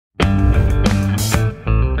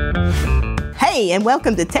Hey, and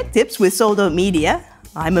welcome to Tech Tips with Sold Out Media.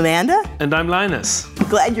 I'm Amanda. And I'm Linus.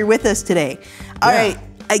 Glad you're with us today. All right,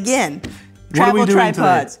 again, travel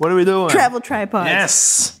tripods. What are we doing? Travel tripods.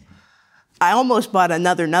 Yes. I almost bought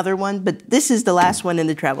another one, but this is the last one in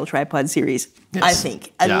the travel tripod series, Yes. I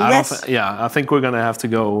think. I think we're going to have to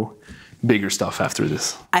go bigger stuff after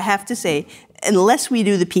this. I have to say, unless we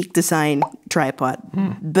do the Peak Design tripod,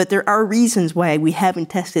 but there are reasons why we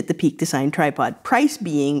haven't tested the Peak Design tripod, price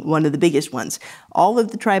being one of the biggest ones. All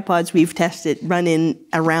of the tripods we've tested run in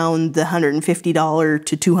around the $150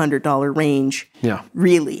 to $200 range,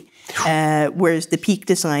 really. Whereas the Peak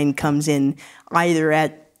Design comes in either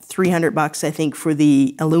at $300, I think, for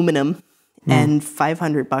the aluminum and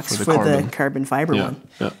 $500 for the carbon fiber one.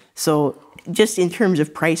 Yeah. So just in terms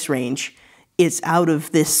of price range, it's out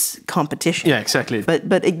of this competition. Yeah, exactly.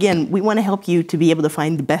 But again, we want to help you to be able to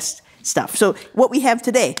find the best stuff. So what we have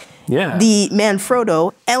today, the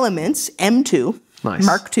Manfrotto Element M2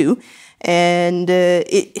 Mark II, and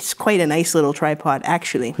it's quite a nice little tripod,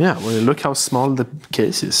 actually. Yeah, well, look how small the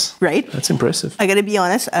case is. Right? That's impressive. I got to be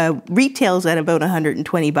honest, retails at about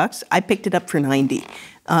 $120. I picked it up for $90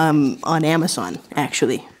 on Amazon,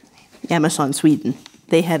 actually. Amazon Sweden.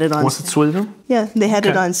 They had it on. Was it Sweden? Yeah, they had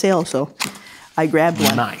it on sale, so I grabbed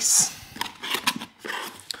one. Nice.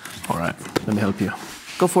 All right, let me help you.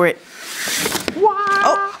 Go for it. Wow.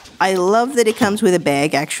 Oh, I love that it comes with a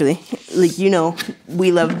bag, actually. Like, you know,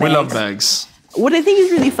 we love bags. We love bags. What I think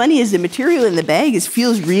is really funny is the material in the bag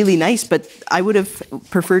feels really nice, but I would have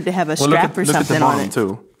preferred to have a strap or something on it.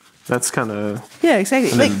 Too. That's kind of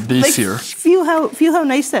exactly. a little beefier. Feel how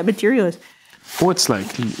nice that material is. Oh, it's like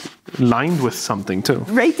lined with something too.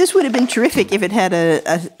 Right, this would have been terrific if it had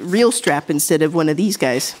a real strap instead of one of these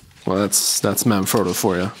guys. Well, that's Manfrotto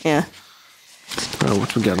for you. Yeah.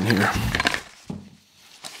 What we got in here?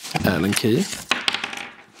 Allen key.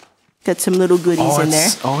 Got some little goodies in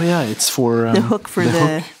there. Oh yeah, it's for the hook for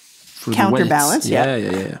the counterbalance.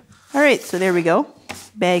 Yeah. All right, so there we go.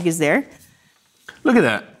 Bag is there. Look at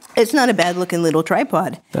that. It's not a bad looking little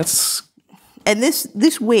tripod. And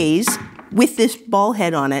this weighs, with this ball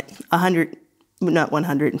head on it,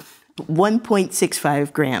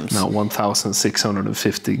 1.65 grams. No,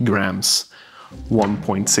 1,650 grams.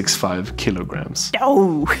 1.65 kilograms.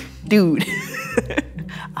 Oh, dude.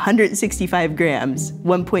 165 grams,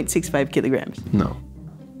 1.65 kilograms. No.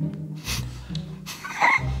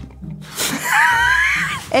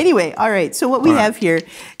 Anyway, all right, so what we have here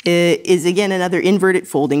is, again, another inverted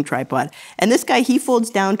folding tripod. And this guy, he folds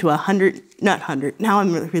down to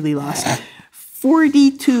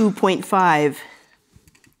 42.5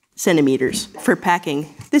 centimeters for packing.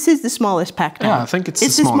 This is the smallest pack down. Yeah, I think it's the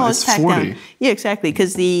smallest pack 40. Down. Yeah, exactly,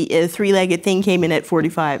 because the three-legged thing came in at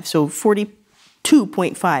 45. So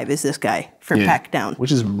 42.5 is this guy for pack down.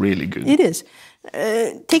 Which is really good. It is.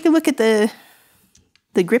 Take a look at the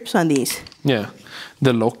grips on these. Yeah,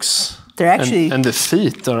 the locks. They're actually... And the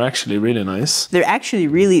feet are actually really nice. They're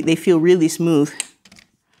actually they feel really smooth.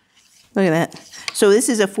 Look at that. So this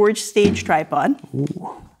is a forged stage tripod.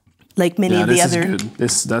 Ooh. Like many of the other... Yeah,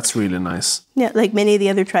 this is good. That's really nice. Yeah, like many of the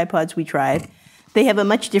other tripods we tried. They have a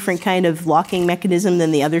much different kind of locking mechanism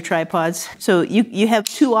than the other tripods. So you have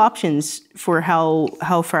two options for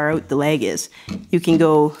how far out the leg is. You can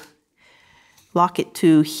go lock it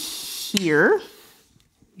to here.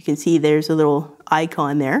 You can see there's a little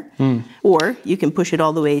icon there. Or you can push it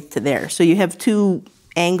all the way to there. So you have two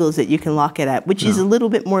angles that you can lock it at, which is a little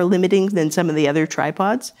bit more limiting than some of the other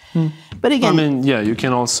tripods. But again... I mean, yeah, you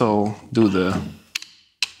can also do the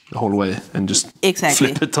whole way and just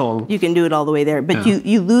flip it all. You can do it all the way there. But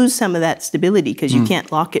you lose some of that stability because you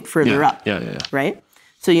can't lock it further up. Yeah. Right?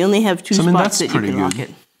 So you only have two spots that you can lock it.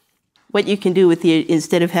 What you can do with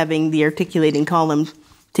instead of having the articulating column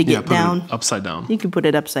to get down... Put it upside down. You can put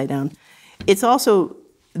it upside down. It's also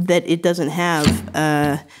that it doesn't have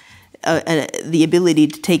the ability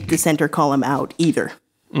to take the center column out either,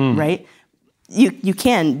 right? You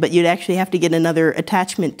can, but you'd actually have to get another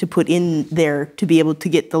attachment to put in there to be able to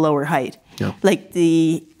get the lower height. Yeah. Like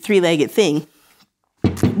the three-legged thing,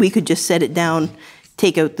 we could just set it down,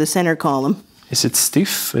 take out the center column. Is it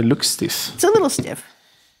stiff? It looks stiff. It's a little stiff.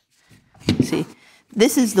 See,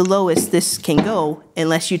 this is the lowest this can go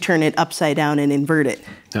unless you turn it upside down and invert it,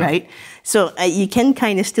 right? So you can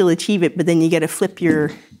kind of still achieve it, but then you got to flip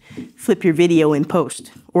your video in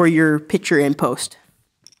post or your picture in post.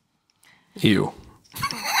 Ew.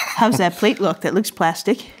 How's that plate look? That looks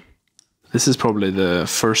plastic. This is probably the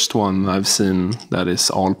first one I've seen that is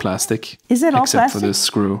all plastic. Is it all plastic? Except for this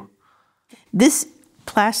screw. This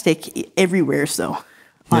plastic everywhere, though,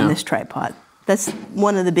 on this tripod. That's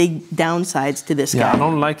one of the big downsides to this guy. I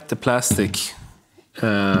don't like the plastic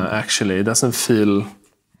actually. It doesn't feel...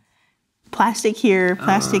 Plastic here,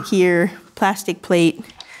 plastic plate,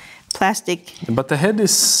 plastic. But the head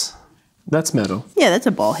is... That's metal. Yeah, that's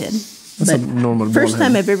a ball head. That's a normal ball First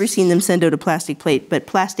time head. I've ever seen them send out a plastic plate, but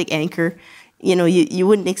plastic anchor, you know, you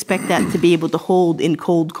wouldn't expect that to be able to hold in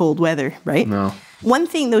cold, cold weather, right? No. One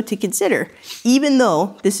thing, though, to consider, even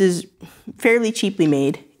though this is fairly cheaply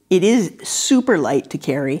made, it is super light to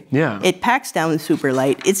carry. Yeah. It packs down super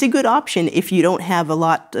light. It's a good option if you don't have a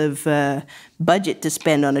lot of budget to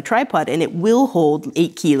spend on a tripod, and it will hold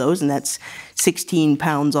 8 kilos, and that's 16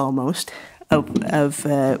 pounds almost of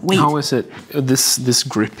weight. How is it, this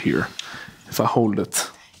grip here, if I hold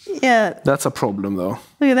it? Yeah. That's a problem, though.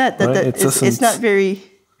 Look at that. Right? It's not very...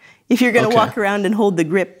 If you're going to walk around and hold the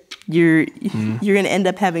grip, you're going to end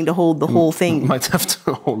up having to hold the whole thing. Might have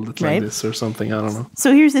to hold it like this or something, I don't know.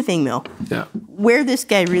 So here's the thing, though. Yeah. Where this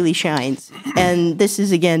guy really shines, and this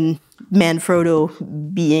is, again,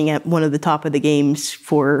 Manfrotto being at one of the top of the games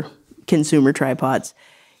for consumer tripods.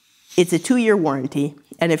 It's a 2-year warranty,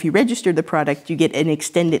 and if you register the product, you get an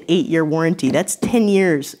extended 8-year warranty. That's 10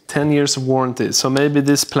 years. 10 years of warranty. So maybe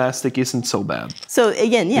this plastic isn't so bad. So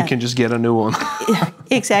again, yeah. You can just get a new one.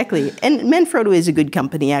 Exactly. And Manfrotto is a good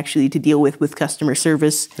company, actually, to deal with customer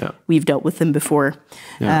service. Yeah. We've dealt with them before.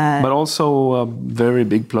 Yeah. But also a very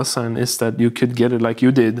big plus sign is that you could get it like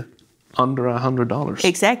you did, under $100.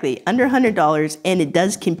 Exactly, under $100, and it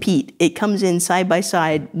does compete. It comes in side by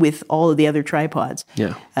side with all of the other tripods.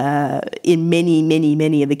 Yeah. In many, many,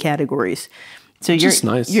 many of the categories. So Which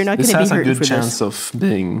nice. You're not going to be hurting for this. This has a good chance of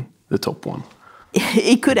being the top one.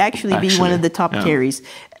 It could actually be one of the top carries.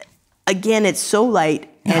 Again, it's so light,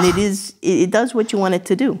 and it does what you want it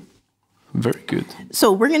to do. Very good.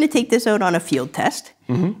 So we're going to take this out on a field test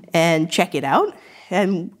and check it out,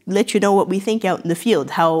 and let you know what we think out in the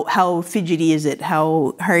field. How fidgety is it?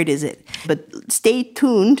 How hard is it? But stay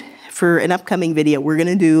tuned for an upcoming video. We're going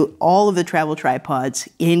to do all of the travel tripods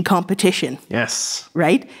in competition. Yes.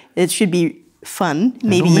 Right? It should be fun,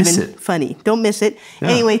 maybe even funny. Don't miss it. Yeah.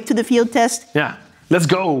 Anyway, to the field test. Yeah. Let's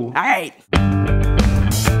go. All right.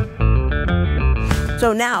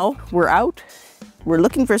 So now we're out. We're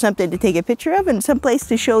looking for something to take a picture of and someplace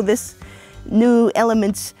to show this new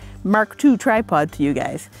Elements Mark II tripod to you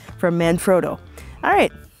guys from Manfrotto. All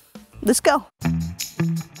right, let's go.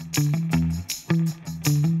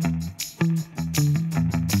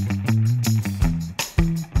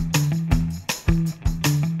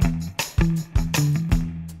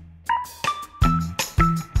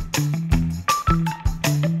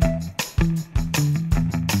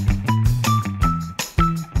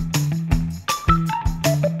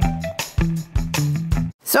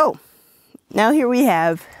 So, now here we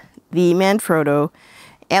have the Manfrotto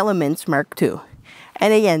Elements Mark II.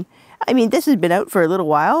 And again, I mean, this has been out for a little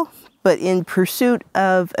while, but in pursuit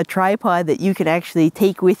of a tripod that you can actually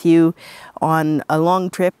take with you on a long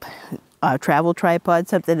trip, a travel tripod,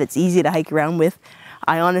 something that's easy to hike around with,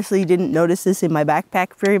 I honestly didn't notice this in my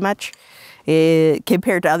backpack very much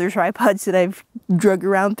compared to other tripods that I've drug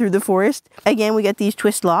around through the forest. Again, we got these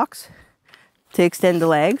twist locks to extend the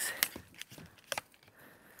legs.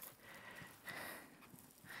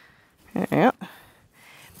 Yeah.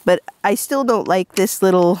 But I still don't like this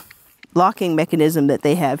little locking mechanism that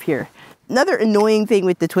they have here. Another annoying thing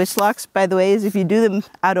with the twist locks, by the way, is if you do them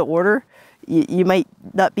out of order, you might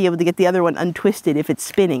not be able to get the other one untwisted if it's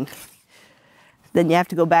spinning. Then you have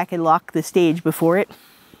to go back and lock the stage before it.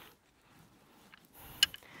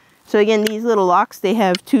 So again, these little locks, they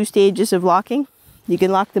have 2 stages of locking. You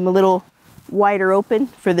can lock them a little wider open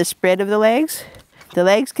for the spread of the legs. The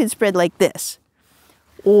legs can spread like this,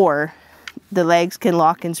 or the legs can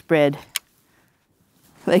lock and spread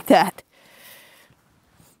like that.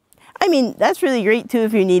 I mean, that's really great too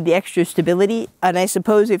if you need the extra stability. And I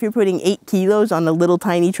suppose if you're putting 8 kilos on a little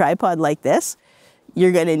tiny tripod like this,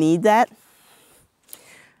 you're going to need that.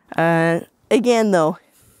 Again, though,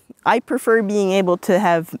 I prefer being able to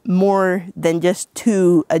have more than just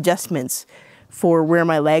 2 adjustments for where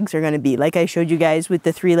my legs are going to be. Like I showed you guys with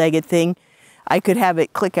the 3-legged thing, I could have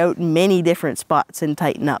it click out in many different spots and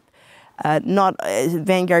tighten up.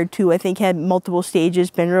 Vanguard 2, I think, had multiple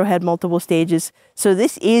stages. Benro had multiple stages. So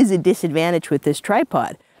this is a disadvantage with this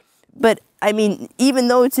tripod. But, I mean, even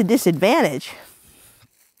though it's a disadvantage,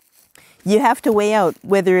 you have to weigh out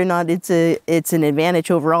whether or not it's an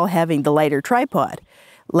advantage overall having the lighter tripod.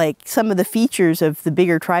 Like some of the features of the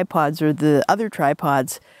bigger tripods or the other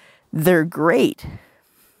tripods, they're great.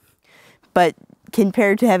 But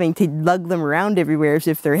compared to having to lug them around everywhere as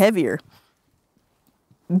if they're heavier,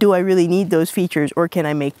 do I really need those features, or can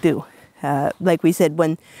I make do? Like we said,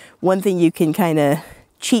 one thing you can kind of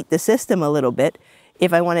cheat the system a little bit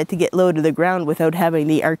if I want it to get low to the ground without having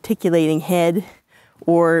the articulating head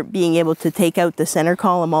or being able to take out the center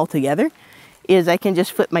column altogether, is I can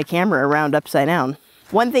just flip my camera around upside down.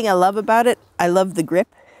 One thing I love about it, I love the grip.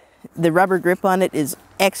 The rubber grip on it is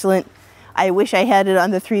excellent. I wish I had it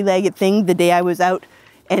on the three-legged thing the day I was out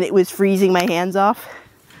and it was freezing my hands off.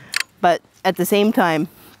 But at the same time,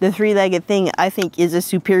 the three-legged thing I think is a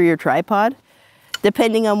superior tripod,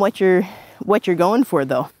 depending on what you're going for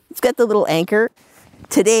though. It's got the little anchor.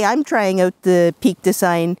 Today I'm trying out the Peak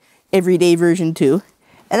Design Everyday version 2,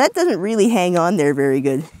 and that doesn't really hang on there very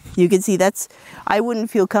good. You can see I wouldn't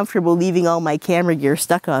feel comfortable leaving all my camera gear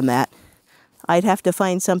stuck on that. I'd have to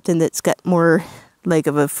find something that's got more like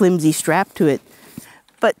of a flimsy strap to it.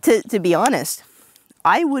 But to be honest,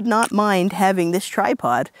 I would not mind having this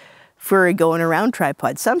tripod for a going around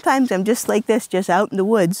tripod. Sometimes I'm just like this, just out in the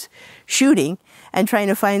woods shooting and trying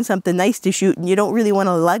to find something nice to shoot, and you don't really want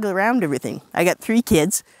to lug around everything. I got 3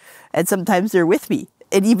 kids and sometimes they're with me,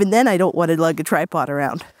 and even then I don't want to lug a tripod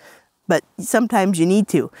around. But sometimes you need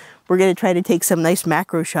to. We're going to try to take some nice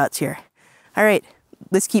macro shots here. All right,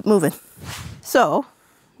 let's keep moving. So,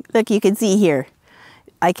 look, you can see here,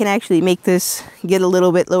 I can actually make this get a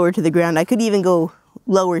little bit lower to the ground. I could even go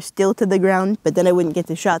lower still to the ground, but then I wouldn't get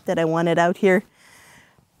the shot that I wanted out here.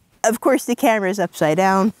 Of course, the camera is upside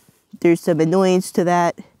down. There's some annoyance to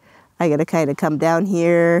that. I got to kind of come down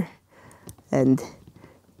here and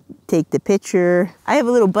take the picture. I have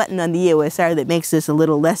a little button on the EOS R that makes this a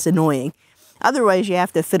little less annoying. Otherwise, you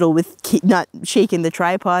have to fiddle with not shaking the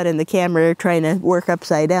tripod and the camera trying to work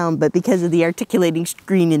upside down. But because of the articulating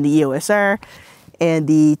screen in the EOS R and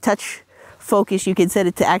the touch focus, you can set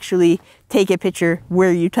it to actually take a picture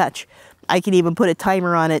where you touch. I can even put a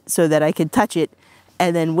timer on it so that I can touch it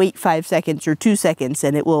and then wait 5 seconds or 2 seconds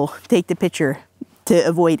and it will take the picture to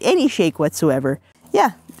avoid any shake whatsoever.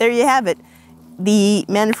 Yeah, there you have it. The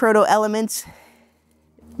Manfrotto Element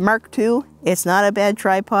MII. It's not a bad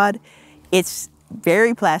tripod. It's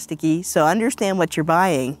very plasticky, so understand what you're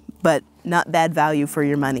buying, but not bad value for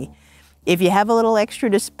your money. If you have a little extra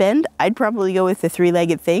to spend, I'd probably go with the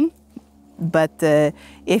three-legged thing. But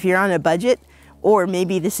if you're on a budget, or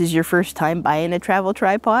maybe this is your first time buying a travel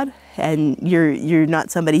tripod and you're not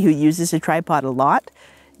somebody who uses a tripod a lot,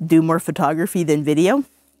 do more photography than video,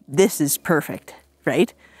 this is perfect,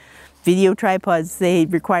 right? Video tripods, they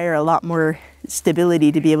require a lot more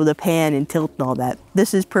stability to be able to pan and tilt and all that.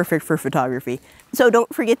 This is perfect for photography. So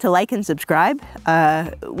don't forget to like and subscribe.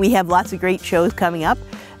 We have lots of great shows coming up.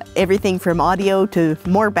 Everything from audio to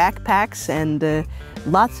more backpacks and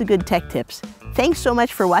lots of good tech tips. Thanks so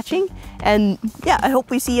much for watching, and yeah, I hope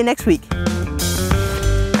we see you next week.